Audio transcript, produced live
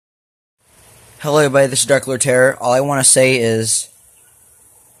Hello everybody, this is Dark Lord Terror. All I want to say is,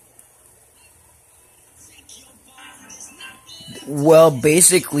 well,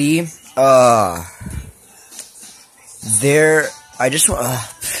 basically, I just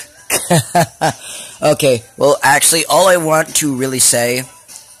okay, well, actually, all I want to really say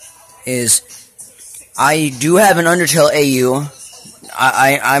is, I do have an Undertale AU.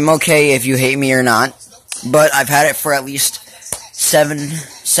 I'm okay if you hate me or not, but I've had it for at least 5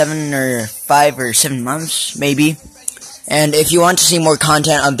 or 7 months, maybe. And if you want to see more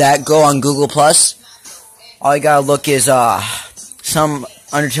content of that, go on Google+. All you gotta look is, some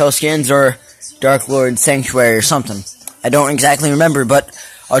Undertale skins or Dark Lord Sanctuary or something. I don't exactly remember, but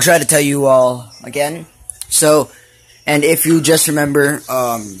I'll try to tell you all again. So, and if you just remember,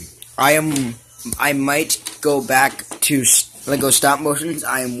 I might go back to Lego stop motions.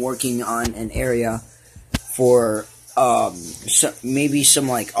 I am working on an area for maybe some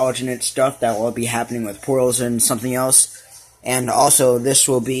like alternate stuff that will be happening with portals and something else. And also, this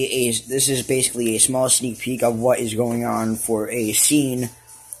is basically a small sneak peek of what is going on for a scene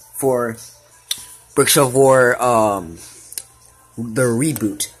for Bricks of War, the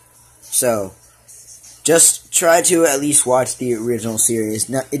reboot. So, just try to at least watch the original series.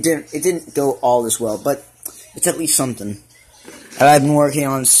 Now, it didn't go all this well, but it's at least something. And I've been working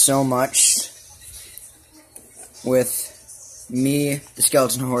on so much with me, the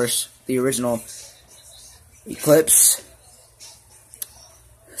Skeleton Horse, the original Eclipse,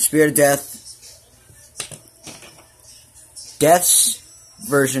 Spirit of Death, Death's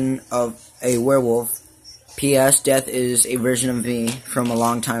version of a werewolf. P.S. Death is a version of me from a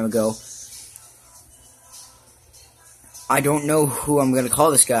long time ago. I don't know who I'm going to call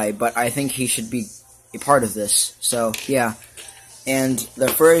this guy, but I think he should be a part of this. So, yeah. And the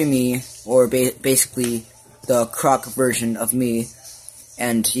furry me, or basically the croc version of me.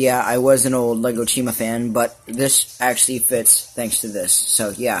 And yeah, I was an old Lego Chima fan, but this actually fits thanks to this.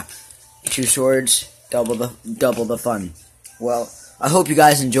 So yeah, 2 swords, double the fun. Well, I hope you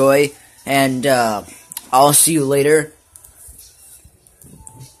guys enjoy, and I'll see you later.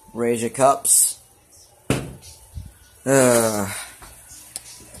 Raise your cups.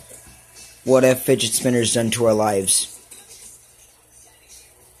 What have fidget spinners done to our lives?